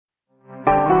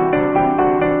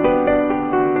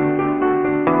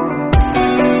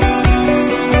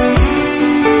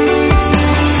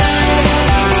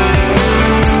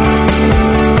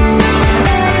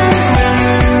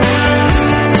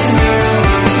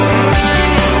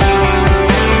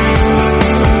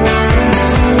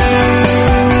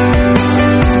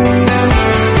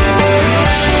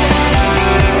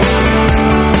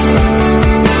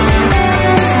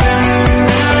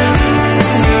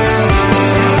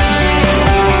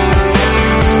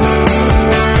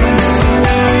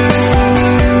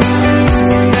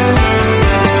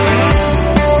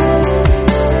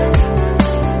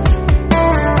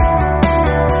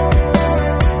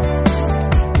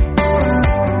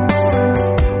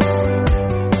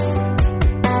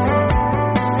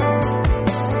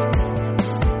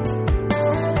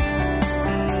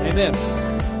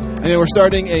And we're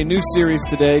starting a new series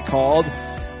today called,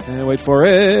 wait for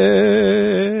it,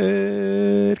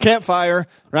 Campfire,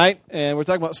 right? And we're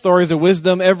talking about stories of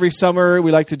wisdom. Every summer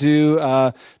we like to do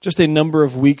just a number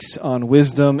of weeks on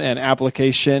wisdom and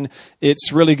application.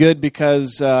 It's really good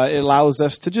because it allows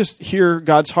us to just hear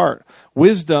God's heart.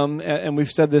 Wisdom, and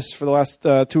we've said this for the last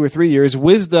 2 or 3 years,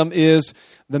 wisdom is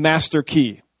the master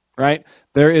key, right?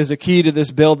 There is a key to this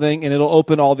building, and it'll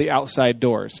open all the outside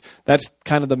doors. That's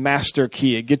kind of the master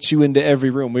key. It gets you into every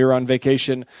room. We were on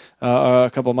vacation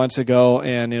a couple of months ago,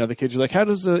 and the kids were like, "How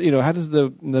does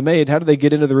the maid? How do they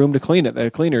get into the room to clean it? The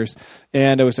cleaners?"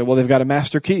 And I said, "Well, they've got a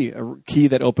master key, a key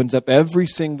that opens up every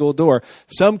single door.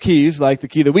 Some keys, like the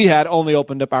key that we had, only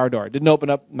opened up our door. It didn't open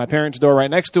up my parents' door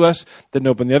right next to us. Didn't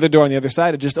open the other door on the other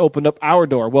side. It just opened up our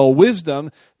door. Well,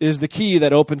 wisdom is the key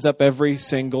that opens up every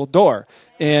single door."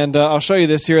 And I'll show you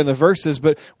this here in the verses,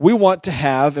 but we want to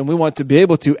have and we want to be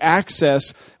able to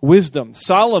access wisdom.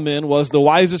 Solomon was the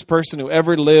wisest person who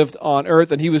ever lived on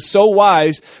earth, and he was so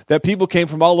wise that people came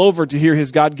from all over to hear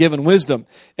his God-given wisdom.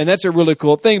 And that's a really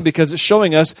cool thing because it's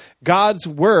showing us God's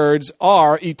words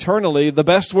are eternally the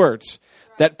best words.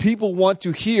 That people want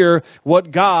to hear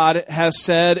what God has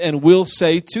said and will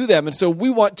say to them. And so we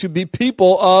want to be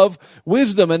people of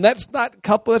wisdom. And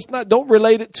don't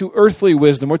relate it to earthly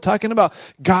wisdom. We're talking about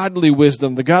godly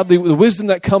wisdom. The wisdom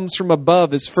that comes from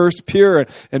above is first pure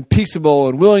and peaceable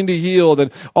and willing to yield and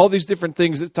all these different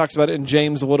things. It talks about it in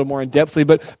James a little more in depthly,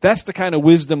 but that's the kind of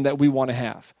wisdom that we want to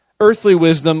have. Earthly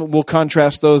wisdom, we'll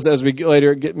contrast those as we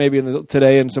get maybe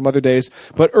today and some other days.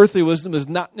 But earthly wisdom is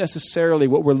not necessarily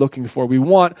what we're looking for. We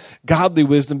want godly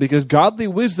wisdom because godly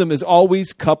wisdom is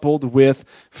always coupled with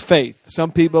faith.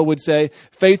 Some people would say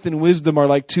faith and wisdom are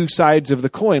like two sides of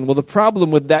the coin. Well, the problem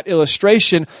with that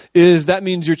illustration is that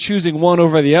means you're choosing one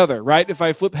over the other, right? If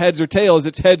I flip heads or tails,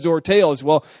 it's heads or tails.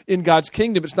 Well, in God's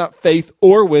kingdom, it's not faith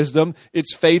or wisdom.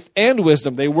 It's faith and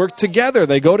wisdom. They work together.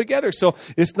 They go together. So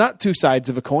it's not two sides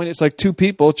of a coin. It's like two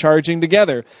people charging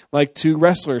together, like two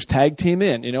wrestlers tag team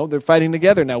in. They're fighting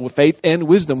together now with faith and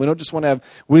wisdom. We don't just want to have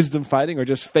wisdom fighting or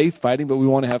just faith fighting, but we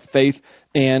want to have faith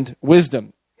and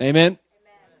wisdom. Amen?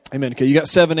 Amen. Okay, you got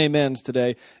 7 amens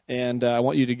today, and I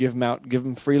want you to give them out. Give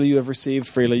them freely you have received,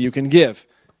 freely you can give.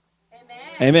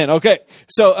 Amen. Okay,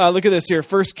 so look at this here.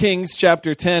 1 Kings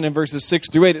chapter 10 and verses 6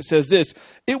 through 8, it says this: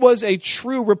 "It was a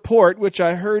true report which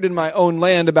I heard in my own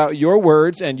land about your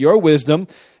words and your wisdom.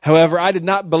 However, I did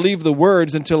not believe the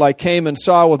words until I came and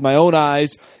saw with my own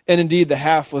eyes, and indeed the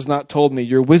half was not told me.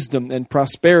 Your wisdom and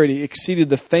prosperity exceeded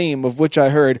the fame of which I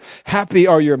heard. Happy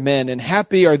are your men, and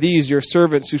happy are these your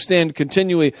servants who stand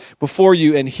continually before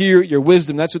you and hear your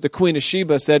wisdom." That's what the Queen of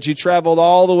Sheba said. She traveled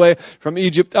all the way from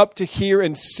Egypt up to hear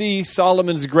and see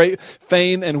Solomon's great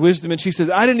fame and wisdom. And she says,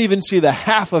 I didn't even see the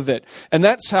half of it. And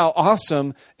that's how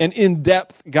awesome and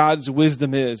in-depth God's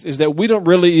wisdom is that we don't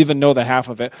really even know the half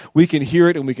of it. We can hear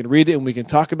it and we can read it and we can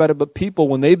talk about it, but people,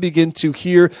 when they begin to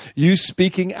hear you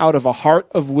speaking out of a heart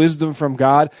of wisdom from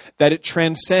God, that it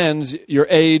transcends your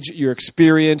age, your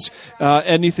experience,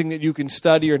 anything that you can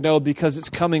study or know, because it's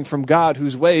coming from God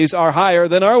whose ways are higher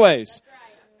than our ways.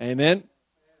 Amen.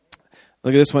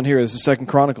 Look at this one here. This is 2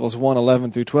 Chronicles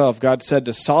 1:11 through 12. God said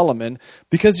to Solomon,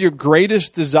 "Because your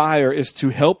greatest desire is to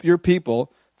help your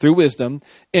people through wisdom,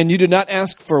 and you do not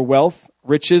ask for wealth,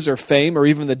 riches, or fame, or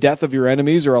even the death of your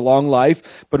enemies, or a long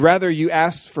life, but rather you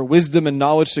ask for wisdom and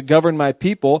knowledge to govern my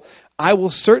people, I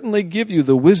will certainly give you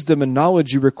the wisdom and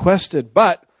knowledge you requested,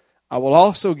 but I will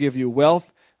also give you wealth,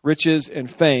 riches, and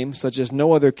fame, such as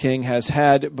no other king has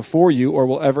had before you or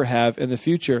will ever have in the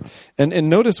future." And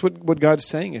notice what God's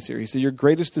saying is here. He said, your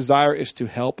greatest desire is to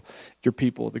help your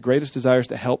people. The greatest desire is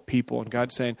to help people. And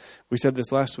God's saying, we said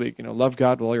this last week, love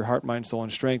God with all your heart, mind, soul,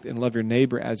 and strength, and love your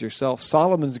neighbor as yourself.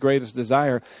 Solomon's greatest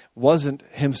desire wasn't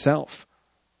himself.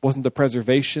 Wasn't the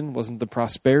preservation, wasn't the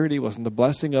prosperity, wasn't the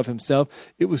blessing of himself.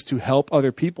 It was to help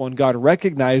other people. And God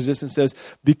recognized this and says,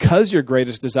 because your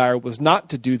greatest desire was not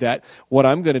to do that, what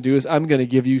I'm going to do is I'm going to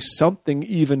give you something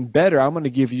even better. I'm going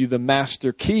to give you the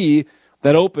master key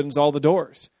that opens all the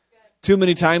doors. Too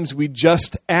many times we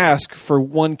just ask for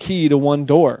one key to one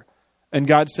door. And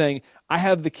God's saying, I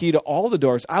have the key to all the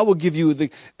doors. I will give you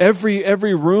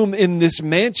every room in this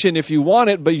mansion if you want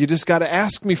it, but you just got to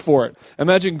ask me for it.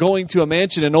 Imagine going to a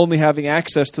mansion and only having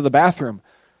access to the bathroom,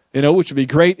 which would be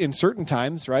great in certain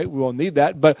times, right? We won't need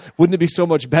that, but wouldn't it be so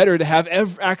much better to have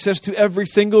access to every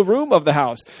single room of the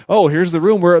house? Oh, here's the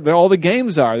room where all the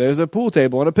games are. There's a pool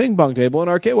table and a ping pong table and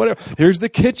arcade, whatever. Here's the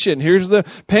kitchen. Here's the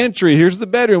pantry. Here's the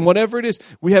bedroom, whatever it is.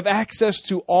 We have access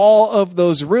to all of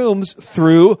those rooms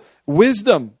through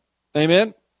wisdom.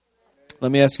 Amen?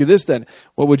 Let me ask you this then.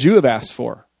 What would you have asked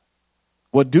for?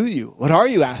 What are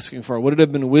you asking for? Would it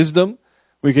have been wisdom?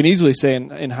 We can easily say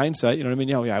in hindsight, you know what I mean?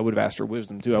 Yeah, I would have asked for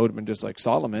wisdom too. I would have been just like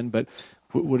Solomon, but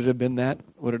would it have been that?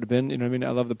 Would it have been, you know what I mean? I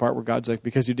love the part where God's like,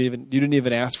 because you didn't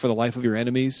even ask for the life of your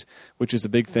enemies, which is a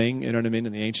big thing, you know what I mean,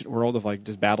 in the ancient world of like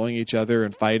just battling each other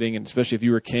and fighting, and especially if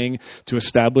you were king, to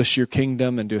establish your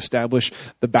kingdom and to establish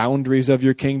the boundaries of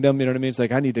your kingdom, you know what I mean? It's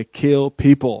like, I need to kill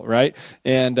people, right?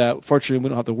 And fortunately, we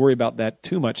don't have to worry about that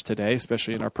too much today,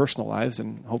 especially in our personal lives,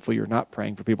 and hopefully you're not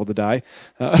praying for people to die.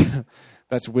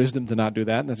 That's wisdom to not do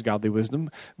that, and that's godly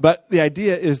wisdom. But the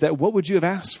idea is that what would you have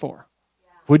asked for?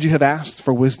 Would you have asked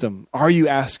for wisdom? Are you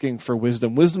asking for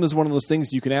wisdom? Wisdom is one of those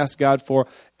things you can ask God for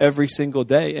every single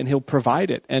day, and He'll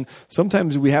provide it. And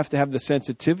sometimes we have to have the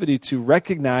sensitivity to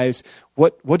recognize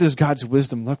what does God's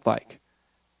wisdom look like.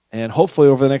 And hopefully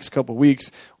over the next couple of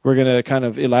weeks, we're going to kind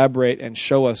of elaborate and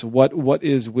show us what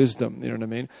is wisdom. You know what I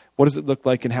mean? What does it look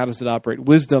like and how does it operate?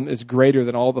 Wisdom is greater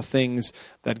than all the things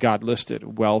that God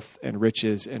listed, wealth and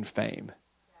riches and fame.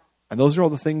 And those are all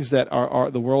the things that are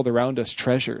the world around us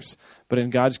treasures. But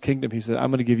in God's kingdom, He said,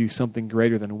 I'm going to give you something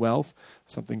greater than wealth,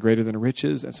 something greater than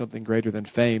riches, and something greater than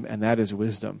fame, and that is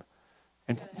wisdom.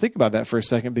 And think about that for a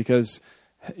second, because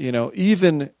you know,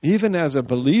 even as a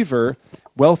believer,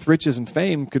 wealth, riches, and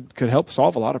fame could help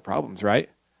solve a lot of problems, right?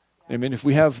 I mean, if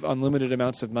we have unlimited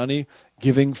amounts of money,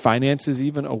 giving finances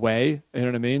even away, you know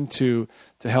what I mean, to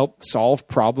help solve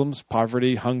problems,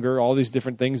 poverty, hunger, all these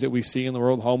different things that we see in the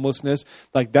world, homelessness,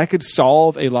 like that could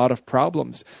solve a lot of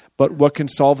problems. But what can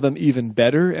solve them even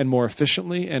better and more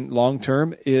efficiently and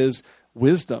long-term is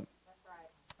wisdom.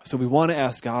 So we want to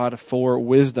ask God for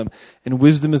wisdom. And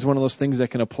wisdom is one of those things that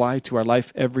can apply to our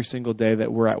life every single day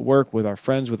that we're at work, with our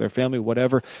friends, with our family,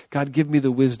 whatever. God, give me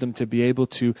the wisdom to be able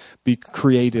to be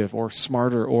creative or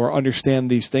smarter or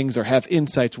understand these things or have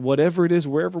insights, whatever it is,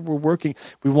 wherever we're working.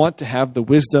 We want to have the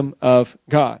wisdom of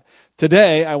God.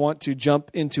 Today, I want to jump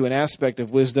into an aspect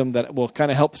of wisdom that will kind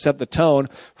of help set the tone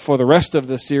for the rest of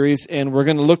the series. And we're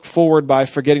going to look forward by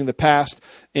forgetting the past.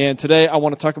 And today, I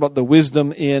want to talk about the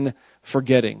wisdom in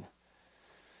forgetting.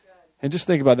 And just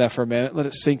think about that for a minute. Let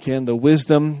it sink in, the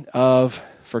wisdom of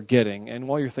forgetting. And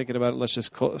while you're thinking about it, let's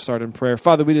just start in prayer.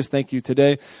 Father, we just thank you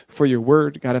today for your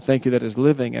word. God, I thank you that is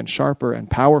living and sharper and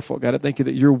powerful. God, I thank you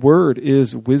that your word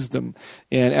is wisdom.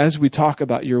 And as we talk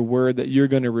about your word, that you're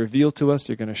going to reveal to us,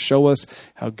 you're going to show us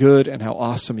how good and how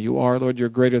awesome you are. Lord, you're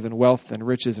greater than wealth and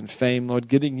riches and fame. Lord,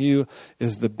 getting you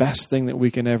is the best thing that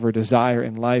we can ever desire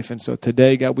in life. And so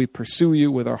today, God, we pursue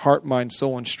you with our heart, mind,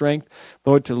 soul, and strength.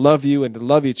 Lord, to love you and to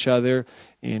love each other.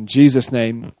 In Jesus'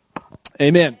 name,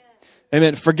 amen.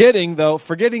 Amen. Forgetting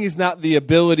is not the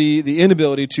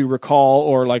inability to recall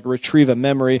or like retrieve a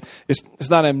memory. It's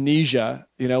not amnesia.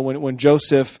 You know, when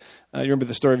Joseph, you remember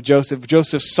the story of Joseph.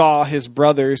 Joseph saw his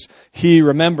brothers, he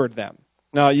remembered them.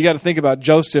 Now, you got to think about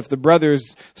Joseph. The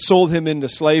brothers sold him into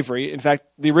slavery. In fact,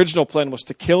 the original plan was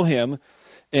to kill him.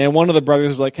 And one of the brothers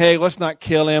was like, hey, let's not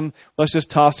kill him. Let's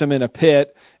just toss him in a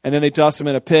pit. And then they toss him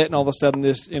in a pit, and all of a sudden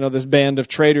this band of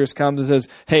traders comes and says,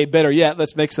 hey, better yet,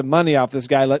 let's make some money off this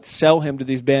guy. Let's sell him to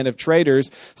these band of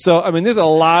traders. So, I mean, there's a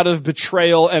lot of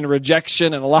betrayal and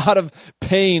rejection and a lot of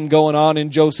pain going on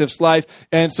in Joseph's life.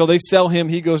 And so they sell him.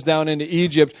 He goes down into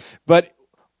Egypt. But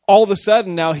all of a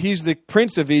sudden, now he's the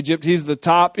prince of Egypt. He's the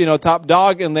top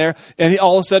dog in there. And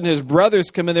all of a sudden, his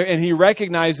brothers come in there, and he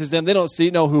recognizes them. They don't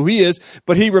know who he is,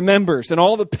 but he remembers. And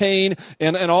all the pain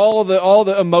and all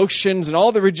the emotions and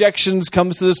all the rejections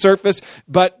comes to the surface.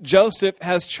 But Joseph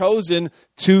has chosen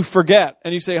to forget.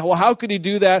 And you say, well, how could he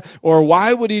do that? Or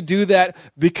why would he do that?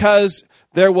 Because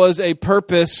there was a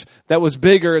purpose that was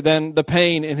bigger than the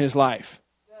pain in his life.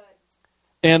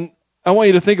 And I want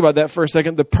you to think about that for a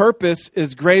second. The purpose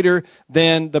is greater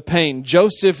than the pain.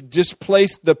 Joseph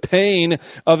displaced the pain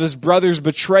of his brother's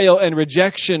betrayal and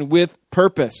rejection with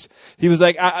purpose. He was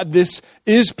like, this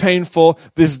is painful.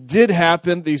 This did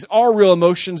happen. These are real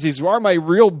emotions. These are my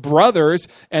real brothers,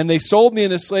 and they sold me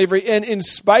into slavery. And in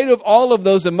spite of all of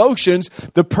those emotions,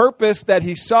 the purpose that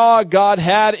he saw God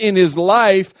had in his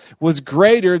life was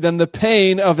greater than the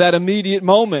pain of that immediate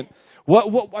moment.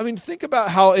 Think about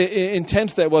how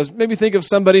intense that was. Maybe think of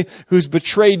somebody who's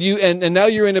betrayed you, and now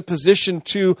you're in a position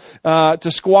to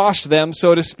squash them,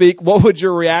 so to speak. What would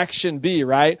your reaction be,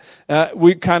 right?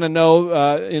 We kind of know,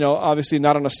 obviously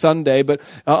not on a Sunday, but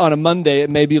on a Monday, it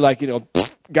may be like,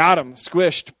 got him,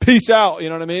 squished, peace out, you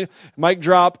know what I mean? Mic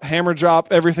drop, hammer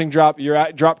drop, everything drop,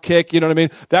 drop kick, you know what I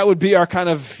mean? That would be our kind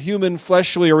of human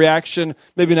fleshly reaction.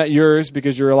 Maybe not yours,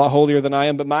 because you're a lot holier than I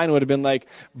am, but mine would have been like,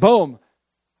 boom.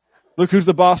 Look who's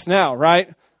the boss now, right?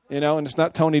 and it's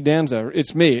not Tony Danza.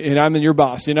 It's me, and I'm your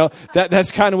boss.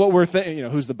 That's kind of what we're thinking.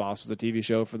 Who's the Boss was a TV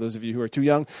show for those of you who are too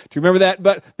young to remember that.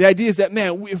 But the idea is that,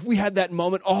 man, if we had that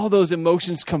moment, all those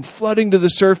emotions come flooding to the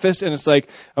surface, and it's like,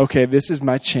 okay, this is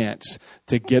my chance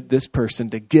to get this person,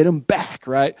 to get him back,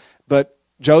 right? But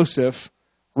Joseph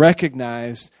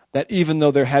recognized that even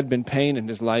though there had been pain in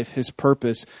his life, his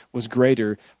purpose was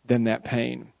greater than that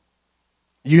pain.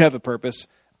 You have a purpose.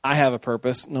 I have a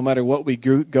purpose. No matter what we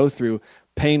go through,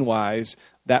 pain-wise,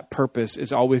 that purpose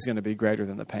is always going to be greater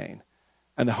than the pain.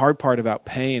 And the hard part about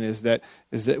pain is that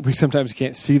we sometimes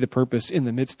can't see the purpose in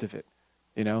the midst of it.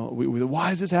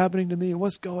 Why is this happening to me?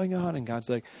 What's going on? And God's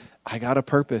like, I got a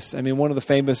purpose. I mean, one of the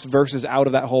famous verses out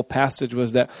of that whole passage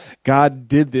was that God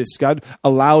did this. God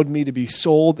allowed me to be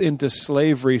sold into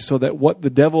slavery so that what the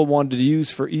devil wanted to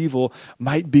use for evil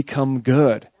might become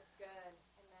good.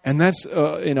 And that's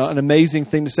an amazing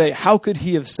thing to say. How could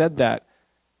he have said that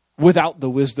without the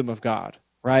wisdom of God,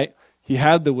 right? He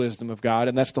had the wisdom of God,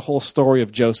 and that's the whole story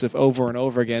of Joseph over and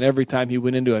over again. Every time he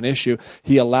went into an issue,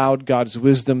 he allowed God's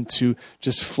wisdom to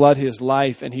just flood his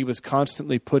life, and he was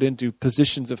constantly put into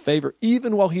positions of favor.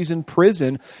 Even while he's in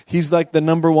prison, he's like the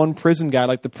number one prison guy.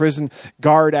 Like the prison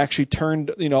guard actually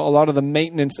turned, a lot of the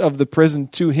maintenance of the prison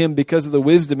to him because of the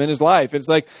wisdom in his life. It's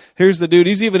like, here's the dude,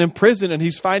 he's even in prison, and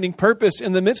he's finding purpose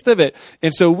in the midst of it.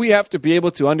 And so we have to be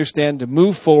able to understand, to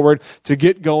move forward, to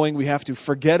get going. We have to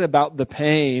forget about the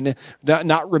pain,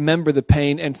 not remember the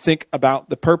pain, and think about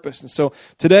the purpose. And so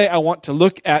today I want to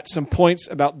look at some points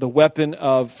about the weapon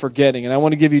of forgetting. And I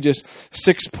want to give you just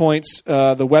 6 points,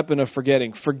 the weapon of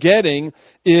forgetting. Forgetting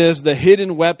is the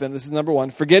hidden weapon. This is number one.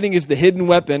 Forgetting is the hidden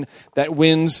weapon that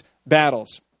wins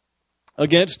battles.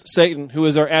 Against Satan, who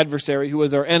is our adversary, who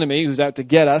is our enemy, who's out to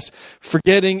get us,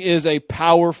 forgetting is a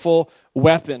powerful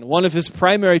weapon. One of his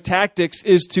primary tactics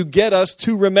is to get us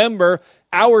to remember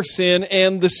our sin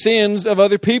and the sins of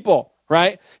other people.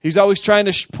 Right? He's always trying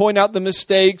to point out the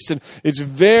mistakes, and it's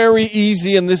very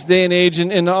easy in this day and age,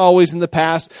 and always in the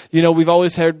past. We've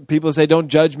always heard people say, don't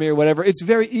judge me or whatever. It's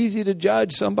very easy to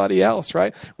judge somebody else,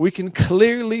 right? We can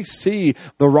clearly see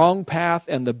the wrong path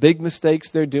and the big mistakes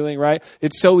they're doing, right?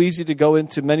 It's so easy to go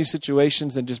into many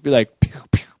situations and just be like, pew,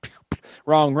 pew, pew, pew.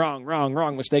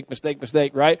 Wrong, mistake,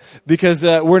 right? Because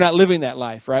we're not living that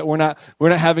life, right? We're not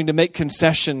having to make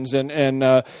concessions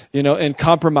and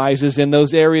compromises in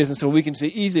those areas, and so we can see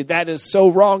easy, that is so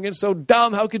wrong and so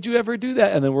dumb. How could you ever do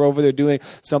that? And then we're over there doing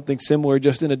something similar,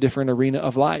 just in a different arena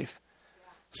of life.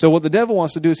 So what the devil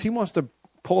wants to do is he wants to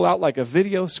pull out like a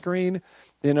video screen.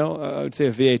 I would say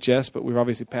a VHS, but we've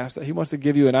obviously passed that. He wants to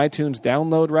give you an iTunes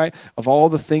download, right, of all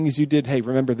the things you did. Hey,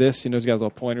 remember this? He's got a little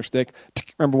pointer stick.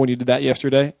 Remember when you did that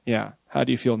yesterday? Yeah. How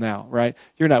do you feel now, right?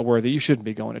 You're not worthy. You shouldn't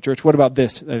be going to church. What about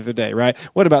this the other day, right?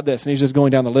 What about this? And he's just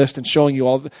going down the list and showing you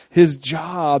all. His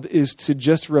job is to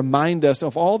just remind us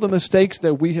of all the mistakes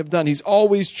that we have done. He's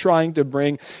always trying to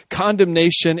bring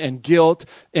condemnation and guilt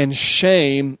and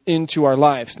shame into our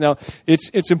lives. Now,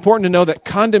 it's important to know that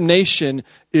condemnation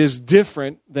is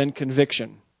different than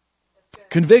conviction.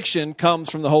 Conviction comes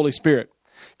from the Holy Spirit.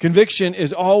 Conviction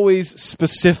is always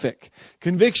specific.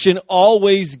 Conviction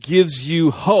always gives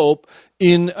you hope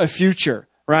in a future,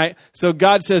 right? So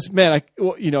God says, man,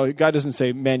 God doesn't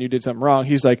say, man, you did something wrong.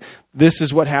 He's like, this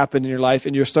is what happened in your life.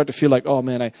 And you'll start to feel like, oh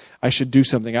man, I should do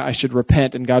something. I should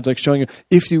repent. And God's like showing you,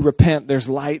 if you repent, there's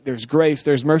light, there's grace,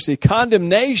 there's mercy.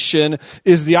 Condemnation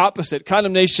is the opposite.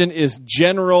 Condemnation is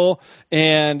general,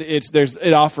 and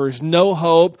it offers no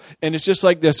hope. And it's just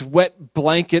like this wet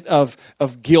blanket of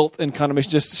guilt and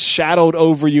condemnation just shadowed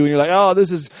over you. And you're like, oh,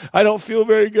 I don't feel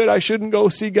very good. I shouldn't go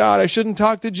see God. I shouldn't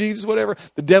talk to Jesus, whatever.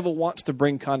 The devil wants to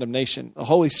bring condemnation. The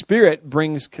Holy Spirit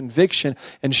brings conviction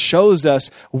and shows us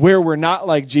where we're not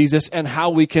like Jesus and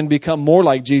how we can become more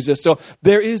like Jesus. So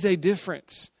there is a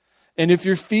difference. And if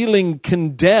you're feeling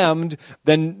condemned,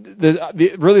 then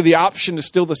the option is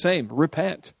still the same.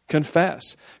 Repent,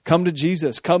 confess, come to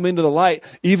Jesus, come into the light,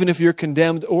 even if you're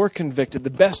condemned or convicted.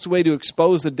 The best way to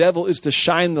expose the devil is to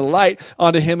shine the light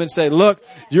onto him and say, look,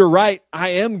 you're right. I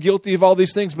am guilty of all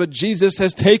these things, but Jesus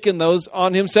has taken those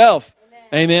on himself.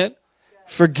 Amen.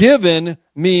 Forgiven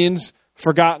means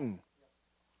forgotten.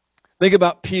 Think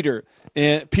about Peter.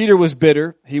 And Peter was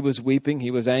bitter. He was weeping. He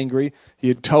was angry. He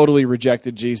had totally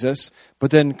rejected Jesus.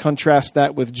 But then contrast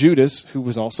that with Judas, who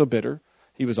was also bitter.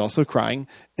 He was also crying,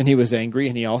 and he was angry,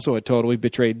 and he also had totally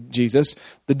betrayed Jesus.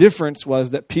 The difference was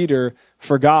that Peter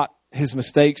forgot his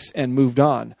mistakes and moved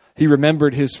on. He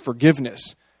remembered his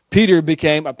forgiveness. Peter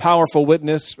became a powerful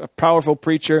witness, a powerful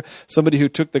preacher, somebody who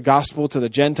took the gospel to the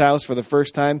Gentiles for the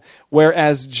first time,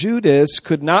 whereas Judas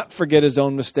could not forget his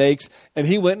own mistakes, and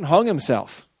he went and hung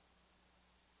himself.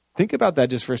 Think about that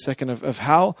just for a second of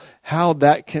how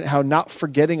not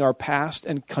forgetting our past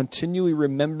and continually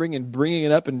remembering and bringing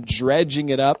it up and dredging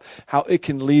it up, how it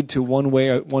can lead to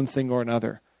one thing or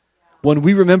another. When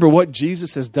we remember what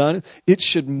Jesus has done, it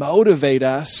should motivate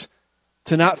us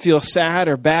to not feel sad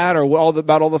or bad or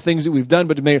about all the things that we've done,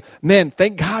 but to make, man,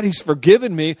 thank God he's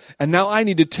forgiven me, and now I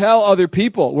need to tell other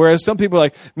people. Whereas some people are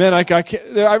like, man, I can't.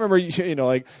 I remember,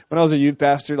 like when I was a youth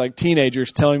pastor, like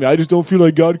teenagers telling me, I just don't feel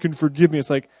like God can forgive me. It's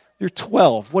like, you're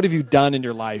 12. What have you done in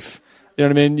your life? You know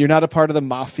what I mean? You're not a part of the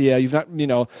mafia. You've not,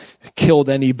 killed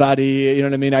anybody. You know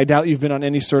what I mean? I doubt you've been on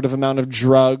any sort of amount of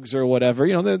drugs or whatever.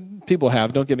 People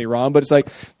have, don't get me wrong, but it's like,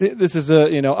 this is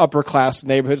a, upper class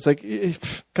neighborhood. It's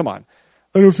like, come on.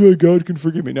 I don't feel like God can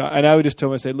forgive me. No. And I would just tell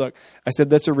him, I say, look,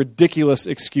 that's a ridiculous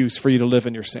excuse for you to live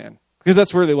in your sin. Because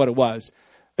that's really what it was.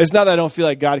 It's not that I don't feel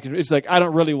like God can, it's like I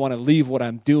don't really want to leave what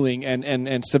I'm doing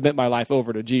and submit my life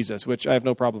over to Jesus, which I have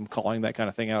no problem calling that kind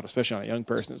of thing out, especially on a young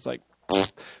person. It's like,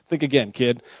 think again,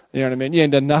 kid. You know what I mean? You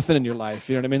ain't done nothing in your life.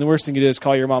 You know what I mean? The worst thing you do is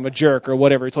call your mom a jerk or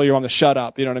whatever. You told your mom to shut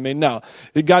up. You know what I mean? No.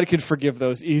 God can forgive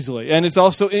those easily. And it's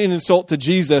also an insult to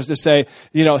Jesus to say,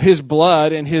 his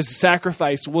blood and his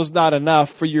sacrifice was not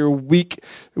enough for your weak,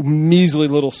 measly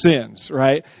little sins,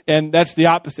 right? And that's the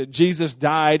opposite. Jesus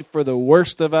died for the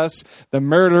worst of us, the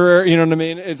murderer, you know what I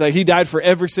mean? It's like he died for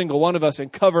every single one of us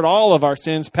and covered all of our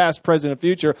sins, past, present, and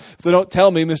future. So don't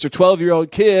tell me, Mr.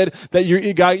 12-year-old kid, that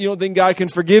you don't think God can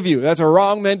forgive you. That's a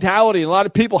wrong mentality. And a lot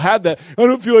of people have that. I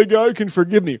don't feel like God can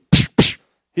forgive me.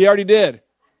 He already did.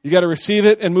 You got to receive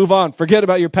it and move on. Forget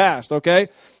about your past, okay?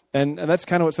 And that's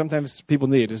kind of what sometimes people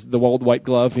need, is the old white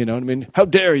glove, you know what I mean? How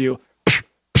dare you?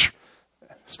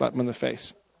 Slap them in the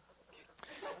face.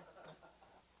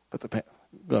 Put the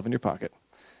glove in your pocket,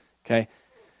 okay?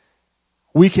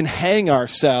 We can hang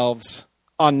ourselves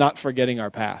on not forgetting our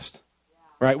past,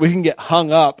 right? We can get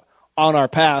hung up on our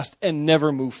past and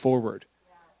never move forward.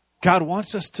 God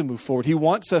wants us to move forward. He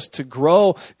wants us to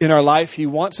grow in our life. He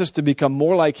wants us to become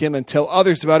more like him and tell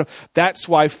others about him. That's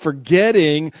why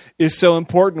forgetting is so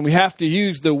important. We have to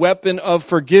use the weapon of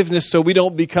forgiveness so we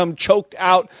don't become choked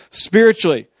out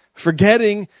spiritually.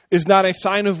 Forgetting is not a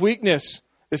sign of weakness.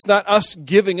 It's not us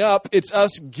giving up. It's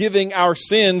us giving our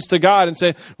sins to God and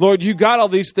saying, Lord, you got all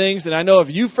these things, and I know if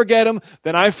you forget them,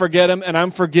 then I forget them, and I'm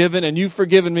forgiven, and you've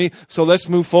forgiven me, so let's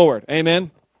move forward.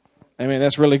 Amen? Amen.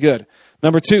 That's really good.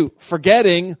 Number 2,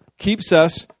 forgetting keeps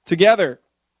us together.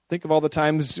 Think of all the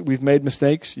times we've made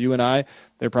mistakes, you and I.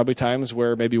 There are probably times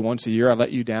where maybe once a year I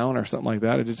let you down or something like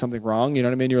that. I did something wrong. You know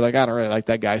what I mean? You're like, I don't really like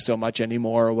that guy so much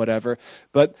anymore or whatever.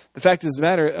 But the fact of the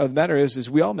matter is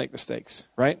we all make mistakes,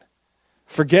 right?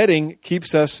 Forgetting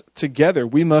keeps us together.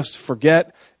 We must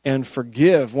forget and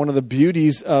forgive. One of the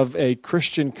beauties of a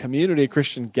Christian community, a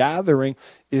Christian gathering,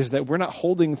 is that we're not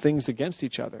holding things against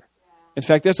each other. In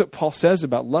fact, that's what Paul says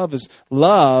about love, is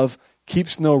love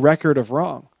keeps no record of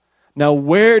wrong. Now,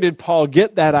 where did Paul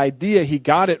get that idea? He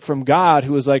got it from God,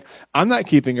 who was like, I'm not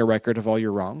keeping a record of all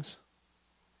your wrongs.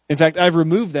 In fact, I've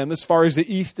removed them as far as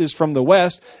the east is from the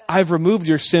west. I've removed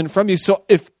your sin from you. So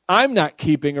if I'm not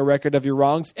keeping a record of your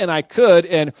wrongs, and I could,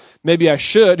 and maybe I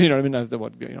should, you know what I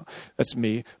mean? That's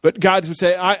me. But God would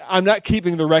say, I'm not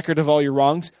keeping the record of all your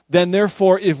wrongs. Then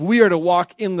therefore, if we are to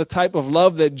walk in the type of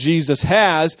love that Jesus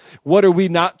has, what are we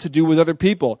not to do with other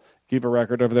people? Keep a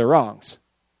record of their wrongs.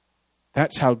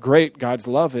 That's how great God's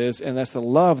love is, and that's the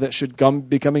love that should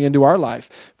be coming into our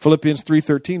life. Philippians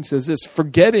 3:13 says this,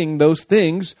 forgetting those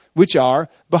things which are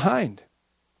behind.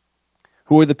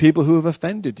 Who are the people who have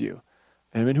offended you?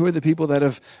 I mean, who are the people that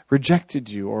have rejected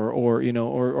you or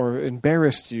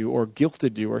embarrassed you or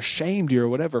guilted you or shamed you or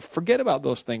whatever? Forget about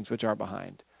those things which are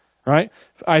behind. Right?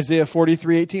 Isaiah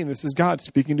 43:18, this is God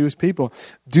speaking to his people.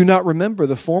 Do not remember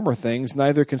the former things,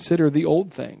 neither consider the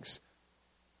old things.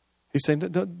 He's saying,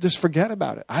 don't, just forget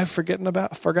about it. I've forgotten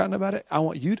about it. I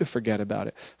want you to forget about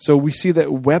it. So we see that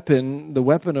the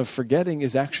weapon of forgetting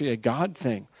is actually a God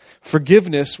thing.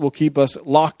 Forgiveness will keep us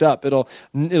locked up. It'll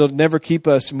never keep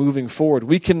us moving forward.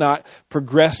 We cannot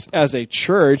progress as a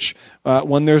church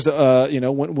when there's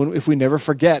if we never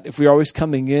forget. If we're always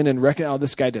coming in and reckoning, oh,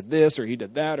 this guy did this or he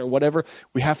did that or whatever.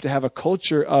 We have to have a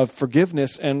culture of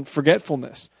forgiveness and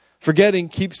forgetfulness. Forgetting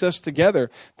keeps us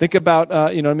together. Think about,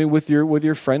 with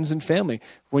your friends and family.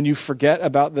 When you forget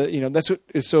about that's what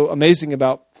is so amazing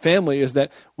about family, is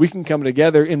that we can come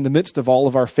together in the midst of all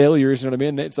of our failures. You know what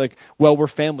I mean? It's like, well, we're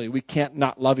family. We can't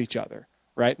not love each other,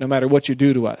 right? No matter what you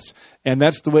do to us. And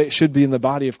that's the way it should be in the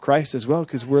body of Christ as well,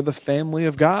 because we're the family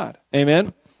of God.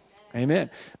 Amen?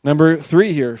 Amen. Number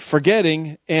 3 here,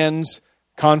 forgetting ends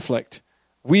conflict.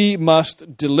 We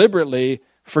must deliberately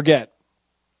forget.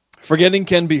 Forgetting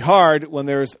can be hard when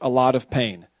there's a lot of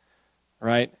pain.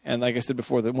 right? And like I said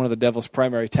before, one of the devil's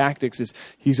primary tactics is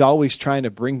he's always trying to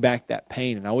bring back that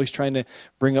pain and always trying to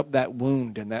bring up that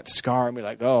wound and that scar and be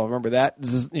like, oh, remember that?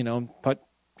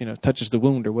 Touches the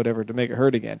wound or whatever to make it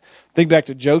hurt again. Think back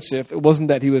to Joseph. It wasn't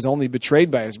that he was only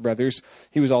betrayed by his brothers.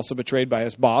 He was also betrayed by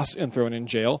his boss and thrown in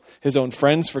jail. His own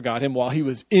friends forgot him while he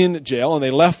was in jail, and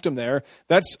they left him there.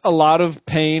 That's a lot of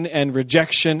pain and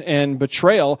rejection and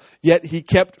betrayal, yet he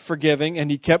kept forgiving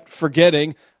and he kept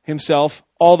forgetting himself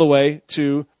all the way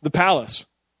to the palace.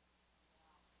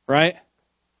 Right?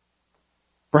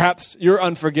 Perhaps your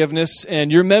unforgiveness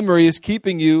and your memory is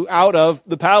keeping you out of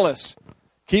the palace,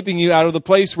 keeping you out of the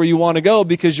place where you want to go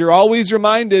because you're always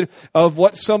reminded of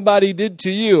what somebody did to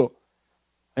you.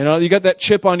 You got that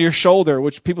chip on your shoulder,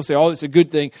 which people say, oh, it's a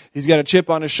good thing. He's got a chip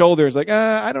on his shoulder. It's like,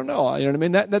 I don't know. You know what I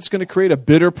mean? That's going to create a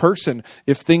bitter person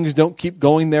if things don't keep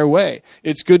going their way.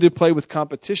 It's good to play with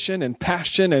competition and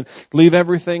passion and leave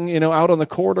everything, out on the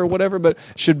court or whatever. But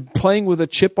should playing with a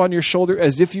chip on your shoulder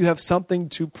as if you have something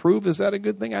to prove, is that a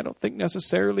good thing? I don't think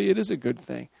necessarily it is a good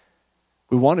thing.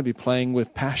 We want to be playing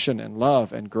with passion and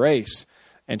love and grace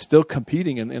and still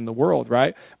competing in the world,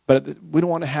 right? But we don't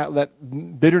want to have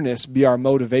that bitterness be our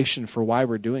motivation for why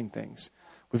we're doing things.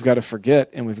 We've got to forget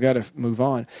and we've got to move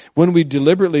on. When we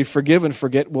deliberately forgive and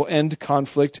forget, we'll end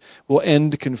conflict, we'll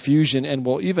end confusion, and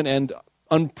we'll even end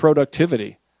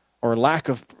unproductivity or lack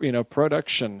of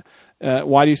production.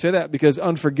 Why do you say that? Because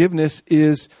unforgiveness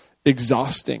is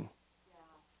exhausting,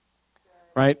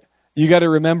 right? You got to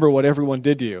remember what everyone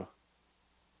did to you.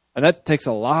 And that takes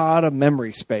a lot of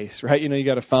memory space, right? You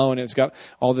got a phone and it's got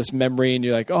all this memory and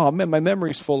you're like, oh, man, my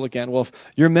memory's full again. Well, if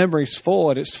your memory's full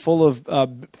and it's full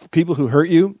of people who hurt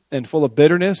you and full of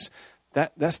bitterness,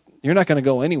 that's you're not going to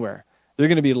go anywhere. They're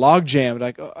going to be log jammed.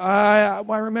 Like, oh,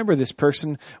 I remember this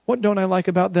person. What don't I like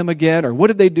about them again? Or what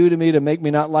did they do to me to make me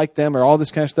not like them? Or all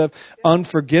this kind of stuff.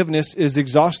 Unforgiveness is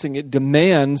exhausting. It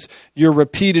demands your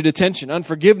repeated attention.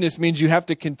 Unforgiveness means you have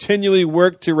to continually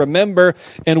work to remember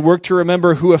and work to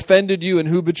remember who offended you and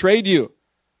who betrayed you.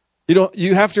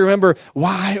 You have to remember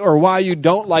why you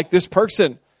don't like this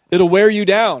person. It'll wear you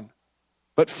down.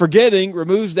 But forgetting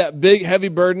removes that big, heavy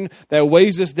burden that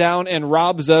weighs us down and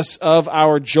robs us of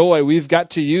our joy. We've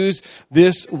got to use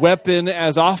this weapon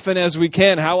as often as we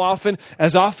can. How often?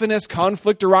 As often as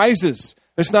conflict arises.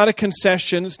 It's not a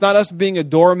concession. It's not us being a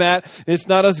doormat. It's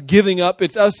not us giving up.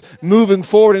 It's us moving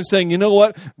forward and saying, you know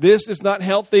what? This is not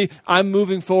healthy. I'm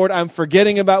moving forward. I'm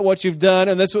forgetting about what you've done.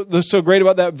 And that's what's so great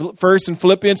about that verse in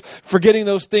Philippians. Forgetting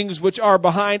those things which are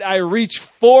behind, I reach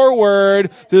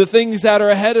forward to the things that are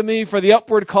ahead of me for the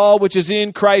upward call, which is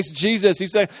in Christ Jesus.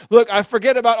 He's saying, look, I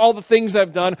forget about all the things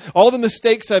I've done, all the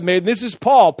mistakes I've made. And this is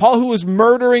Paul who was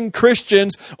murdering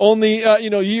Christians only,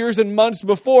 years and months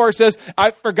before, says,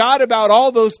 I forgot about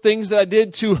all those things that I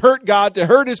did to hurt God, to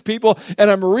hurt his people, and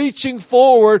I'm reaching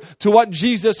forward to what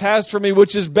Jesus has for me,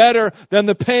 which is better than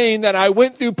the pain that I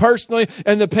went through personally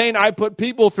and the pain I put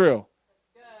people through.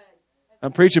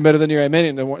 I'm preaching better than your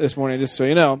amen this morning, just so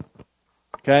you know.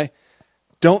 Okay?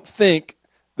 Don't think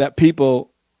that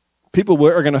people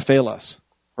are going to fail us,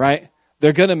 right?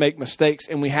 They're going to make mistakes,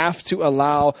 and we have to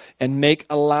allow and make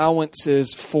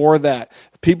allowances for that.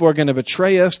 People are going to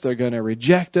betray us. They're going to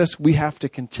reject us. We have to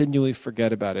continually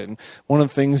forget about it. And one of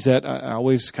the things that I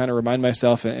always kind of remind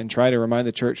myself and try to remind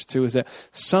the church too is that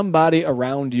somebody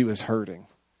around you is hurting.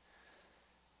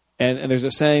 And there's a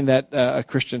saying that a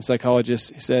Christian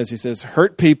psychologist says,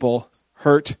 hurt people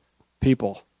hurt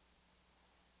people.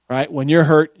 Right? When you're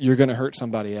hurt, you're going to hurt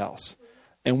somebody else.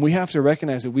 And we have to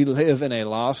recognize that we live in a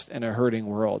lost and a hurting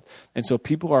world. And so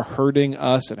people are hurting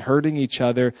us and hurting each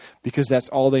other because that's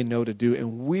all they know to do.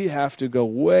 And we have to go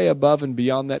way above and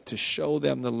beyond that to show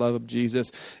them the love of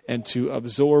Jesus and to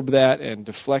absorb that and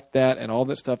deflect that and all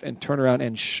that stuff and turn around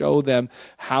and show them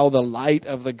how the light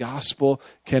of the gospel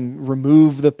can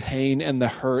remove the pain and the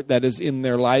hurt that is in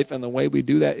their life. And the way we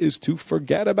do that is to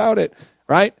forget about it,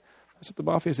 right? That's what the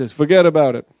mafia says. Forget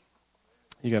about it.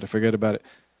 You got to forget about it.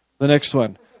 The next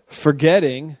one,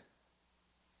 forgetting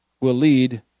will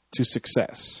lead to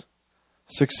success.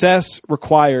 Success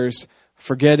requires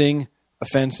forgetting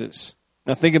offenses.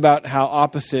 Now think about how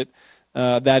opposite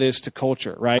that is to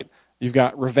culture, right? You've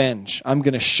got revenge. I'm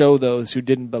going to show those who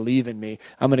didn't believe in me.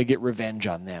 I'm going to get revenge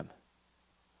on them.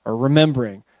 Or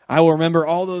remembering. I will remember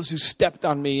all those who stepped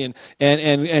on me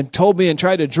and told me and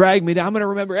tried to drag me down. I'm going to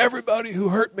remember everybody who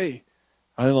hurt me.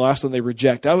 And then the last one they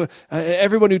reject.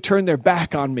 Everyone who turned their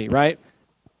back on me, right?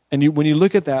 And when you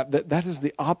look at that is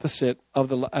the opposite of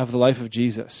the life of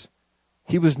Jesus.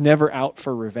 He was never out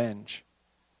for revenge.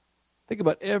 Think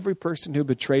about every person who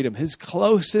betrayed him. His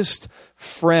closest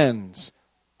friends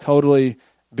totally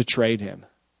betrayed him.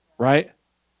 right?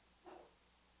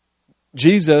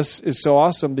 Jesus is so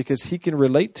awesome because he can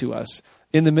relate to us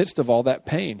in the midst of all that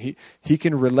pain. He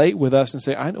can relate with us and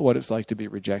say, I know what it's like to be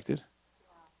rejected.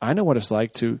 I know what it's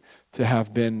like to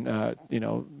have been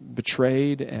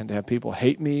betrayed and to have people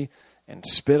hate me and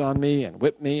spit on me and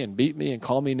whip me and beat me and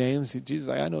call me names. Jesus,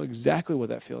 I know exactly what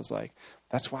that feels like.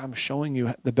 That's why I'm showing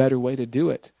you the better way to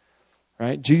do it.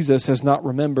 Right? Jesus has not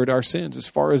remembered our sins. As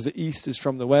far as the east is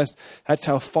from the west, that's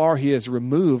how far he has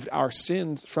removed our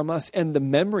sins from us and the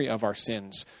memory of our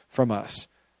sins from us.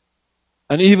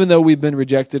 And even though we've been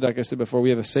rejected, like I said before, we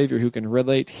have a Savior who can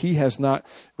relate. He has not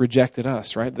rejected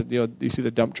us, right? You see the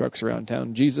dump trucks around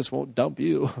town. Jesus won't dump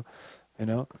you,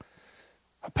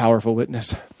 A powerful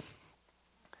witness.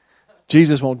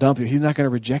 Jesus won't dump you. He's not going to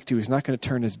reject you. He's not going to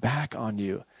turn his back on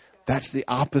you. That's the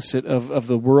opposite of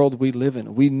the world we live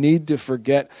in. We need to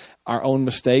forget our own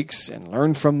mistakes and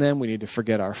learn from them. We need to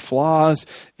forget our flaws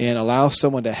and allow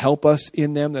someone to help us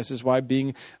in them. This is why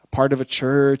being a part of a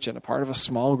church and a part of a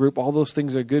small group, all those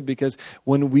things are good, because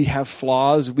when we have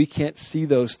flaws, we can't see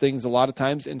those things a lot of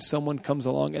times, and someone comes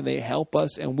along and they help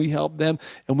us and we help them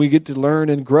and we get to learn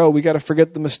and grow. We got to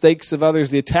forget the mistakes of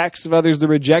others, the attacks of others, the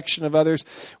rejection of others.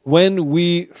 When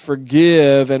we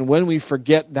forgive and when we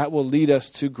forget, that will lead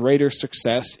us to greater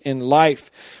success in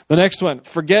life. The next one,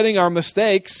 forgetting our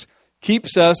mistakes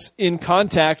keeps us in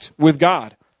contact with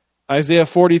God. Isaiah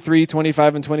 43,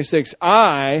 25 and 26.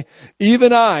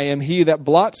 Even I, am he that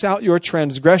blots out your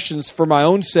transgressions for my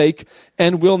own sake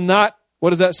and will not, what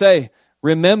does that say?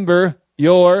 Remember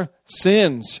your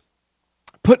sins.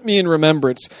 Put me in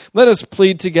remembrance. Let us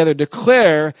plead together.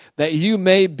 Declare that you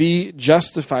may be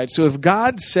justified. So if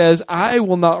God says, I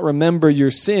will not remember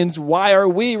your sins, why are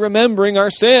we remembering our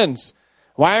sins?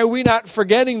 Why are we not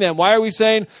forgetting them? Why are we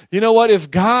saying, you know what, if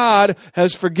God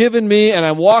has forgiven me and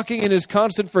I'm walking in his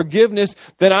constant forgiveness,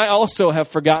 then I also have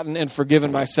forgotten and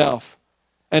forgiven myself.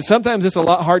 And sometimes it's a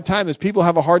hard time, as people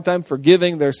have a hard time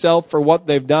forgiving themselves for what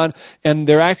they've done, and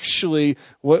they're actually,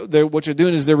 what they're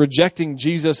doing is they're rejecting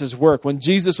Jesus' work. When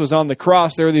Jesus was on the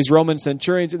cross, there were these Roman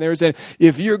centurions, and they were saying,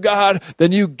 if you're God,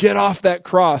 then you get off that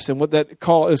cross. And what that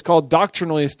is called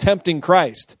doctrinally is tempting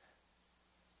Christ.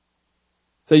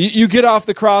 So you get off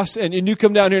the cross and you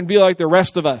come down here and be like the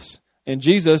rest of us. And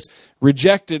Jesus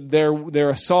rejected their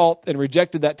assault and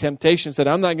rejected that temptation, said,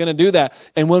 I'm not going to do that.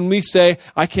 And when we say,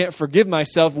 I can't forgive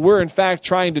myself, we're in fact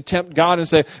trying to tempt God and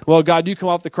say, well, God, you come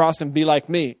off the cross and be like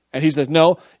me. And he says,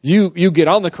 no, you get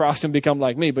on the cross and become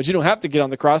like me. But you don't have to get on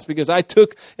the cross because I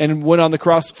took and went on the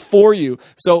cross for you.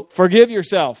 So forgive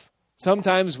yourself.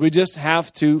 Sometimes we just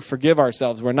have to forgive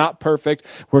ourselves. We're not perfect.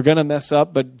 We're going to mess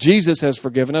up, but Jesus has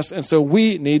forgiven us, and so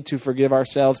we need to forgive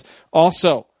ourselves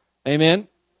also. Amen?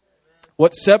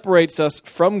 What separates us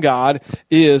from God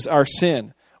is our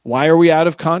sin. Why are we out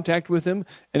of contact with him?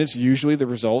 And it's usually the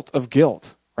result of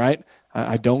guilt, right?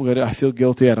 I feel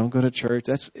guilty. I don't go to church.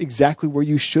 That's exactly where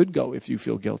you should go if you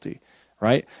feel guilty.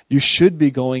 Right? You should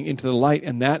be going into the light,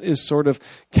 and that is sort of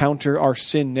counter our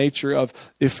sin nature of,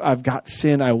 if I've got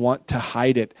sin, I want to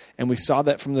hide it. And we saw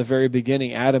that from the very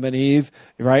beginning. Adam and Eve,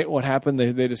 right? What happened?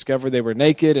 They discovered they were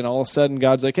naked, and all of a sudden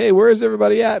God's like, hey, where is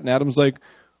everybody at? And Adam's like,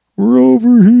 we're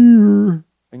over here.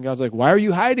 And God's like, why are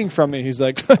you hiding from me? He's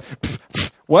like,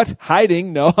 what?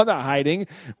 Hiding? No, I'm not hiding.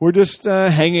 We're just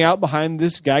hanging out behind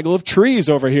this gaggle of trees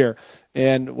over here.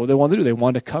 And what they wanted to do, they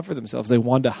wanted to cover themselves. They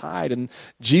wanted to hide. And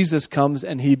Jesus comes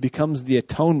and he becomes the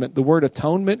atonement. The word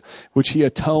atonement, which he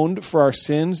atoned for our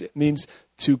sins, it means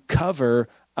to cover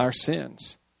our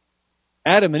sins.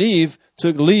 Adam and Eve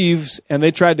took leaves and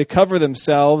they tried to cover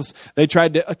themselves. They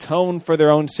tried to atone for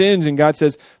their own sins. And God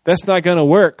says, that's not going to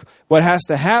work. What has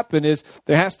to happen is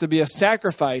there has to be a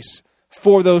sacrifice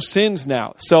for those sins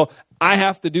now. So I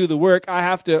have to do the work. I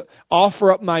have to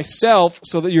offer up myself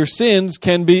so that your sins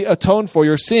can be atoned for.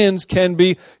 Your sins can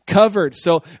be covered.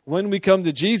 So when we come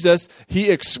to Jesus,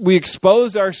 we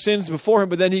expose our sins before him,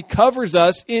 but then he covers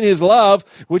us in his love,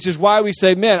 which is why we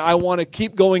say, man, I want to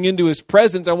keep going into his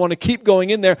presence. I want to keep going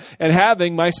in there and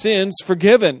having my sins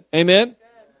forgiven. Amen?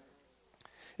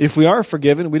 If we are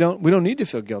forgiven, we don't need to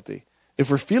feel guilty. If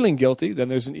we're feeling guilty, then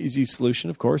there's an easy solution,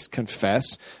 of course.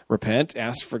 Confess, repent,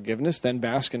 ask forgiveness, then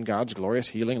bask in God's glorious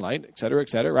healing light, et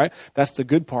cetera, right? That's the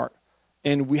good part.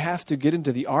 And we have to get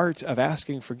into the art of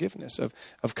asking forgiveness, of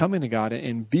coming to God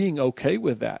and being okay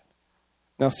with that.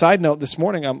 Now, side note, this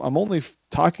morning, I'm only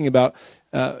talking about,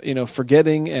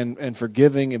 forgetting and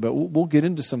forgiving, but we'll get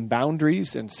into some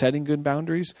boundaries and setting good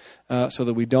boundaries so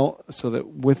that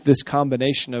with this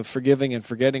combination of forgiving and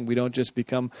forgetting, we don't just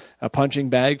become a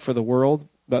punching bag for the world,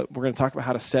 but we're going to talk about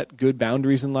how to set good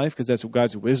boundaries in life because that's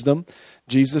God's wisdom.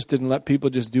 Jesus didn't let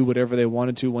people just do whatever they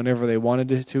wanted to whenever they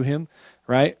wanted to him,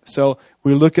 right? So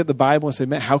we look at the Bible and say,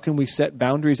 man, how can we set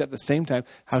boundaries at the same time?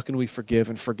 How can we forgive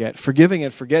and forget? Forgiving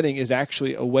and forgetting is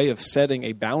actually a way of setting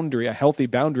a boundary, a healthy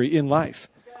boundary in life.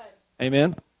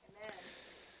 Amen?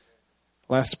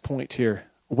 Last point here.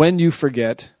 When you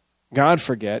forget, God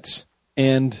forgets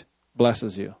and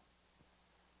blesses you.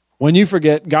 When you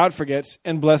forget, God forgets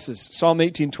and blesses. Psalm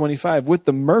 18:25, with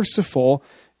the merciful,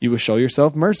 you will show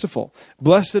yourself merciful.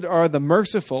 Blessed are the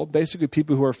merciful, basically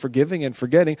people who are forgiving and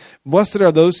forgetting. Blessed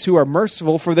are those who are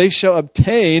merciful, for they shall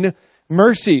obtain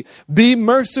mercy. Be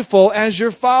merciful as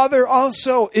your Father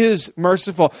also is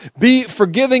merciful. Be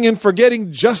forgiving and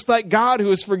forgetting just like God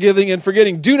who is forgiving and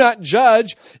forgetting. Do not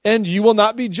judge and you will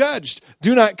not be judged.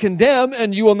 Do not condemn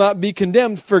and you will not be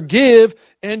condemned. Forgive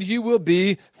and you will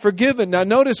be forgiven. Now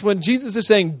notice when Jesus is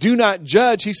saying do not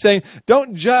judge, he's saying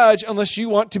don't judge unless you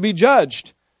want to be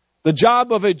judged. The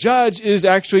job of a judge is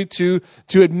actually to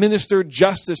administer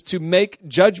justice, to make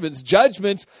judgments.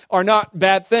 Judgments are not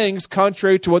bad things,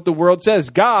 contrary to what the world says.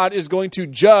 God is going to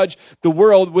judge the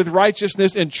world with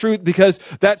righteousness and truth because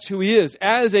that's who he is.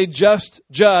 As a just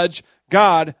judge,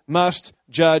 God must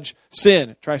judge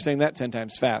sin. Try saying that 10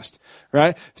 times fast,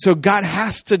 right? So God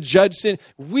has to judge sin.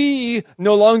 We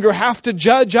no longer have to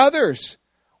judge others.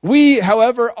 We,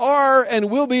 however, are and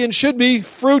will be and should be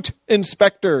fruit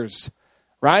inspectors.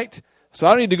 Right? So I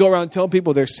don't need to go around telling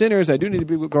people they're sinners. I do need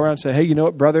to go around and say, hey, you know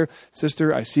what, brother,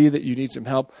 sister, I see that you need some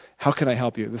help. How can I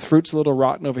help you? The fruit's a little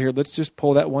rotten over here. Let's just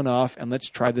pull that one off and let's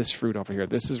try this fruit over here.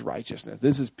 This is righteousness.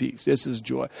 This is peace. This is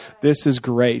joy. This is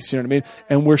grace. You know what I mean?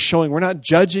 And we're showing, we're not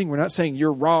judging. We're not saying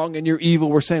you're wrong and you're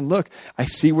evil. We're saying, look, I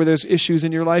see where there's issues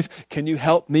in your life. Can you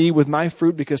help me with my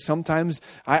fruit? Because sometimes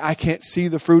I can't see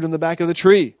the fruit in the back of the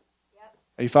tree. Yep.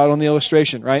 You followed on the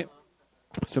illustration, right?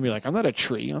 Some of you are like, I'm not a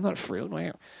tree. I'm not a fruit.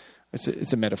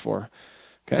 It's a metaphor.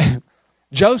 Okay.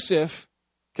 Joseph,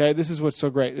 okay, this is what's so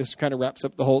great. This kind of wraps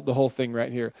up the whole thing right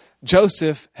here.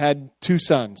 Joseph had two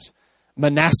sons,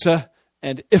 Manasseh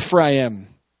and Ephraim,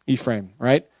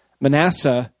 right?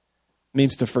 Manasseh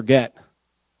means to forget.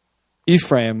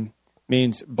 Ephraim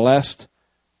means blessed,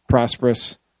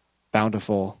 prosperous,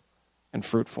 bountiful, and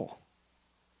fruitful.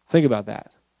 Think about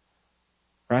that,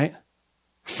 right?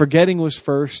 Forgetting was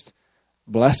first.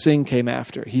 Blessing came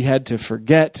after. He had to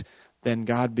forget, then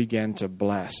God began to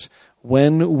bless.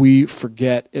 When we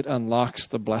forget, it unlocks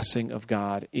the blessing of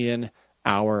God in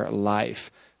our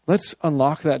life. Let's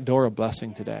unlock that door of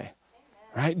blessing today.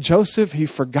 Right? Joseph, he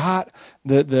forgot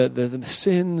the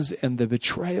sins and the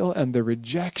betrayal and the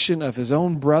rejection of his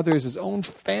own brothers, his own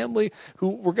family who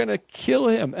were going to kill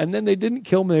him. And then they didn't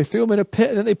kill him. They threw him in a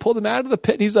pit and then they pulled him out of the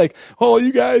pit. And he's like, oh,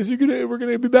 you guys, we're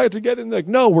going to be back together. And they're like,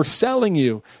 no, we're selling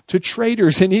you to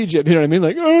traders in Egypt. You know what I mean?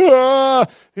 Like, ah!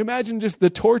 Imagine just the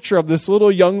torture of this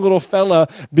young fella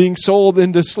being sold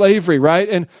into slavery, right?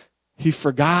 And he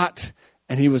forgot.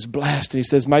 And he was blessed. And he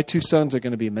says, my two sons are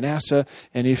going to be Manasseh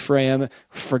and Ephraim,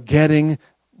 forgetting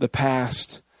the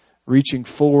past, reaching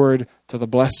forward to the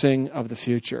blessing of the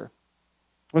future.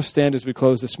 Let's stand as we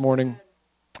close this morning.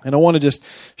 And I want to just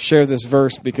share this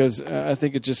verse because I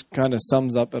think it just kind of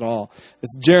sums up it all.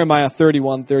 It's Jeremiah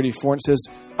 31:34. It says,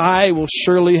 I will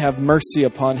surely have mercy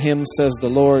upon him, says the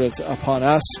Lord, it's upon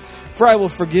us. For I will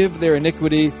forgive their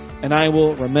iniquity and I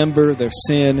will remember their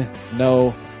sin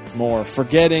no more.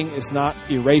 Forgetting is not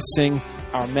erasing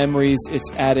our memories.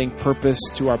 It's adding purpose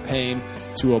to our pain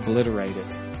to obliterate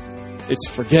it. It's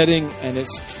forgetting and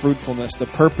it's fruitfulness. The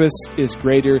purpose is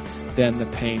greater than the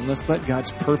pain. Let's let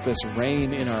God's purpose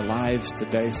reign in our lives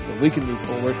today so that we can move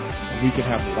forward and we can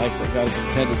have the life that God has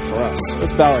intended for us.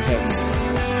 Let's bow our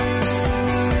heads.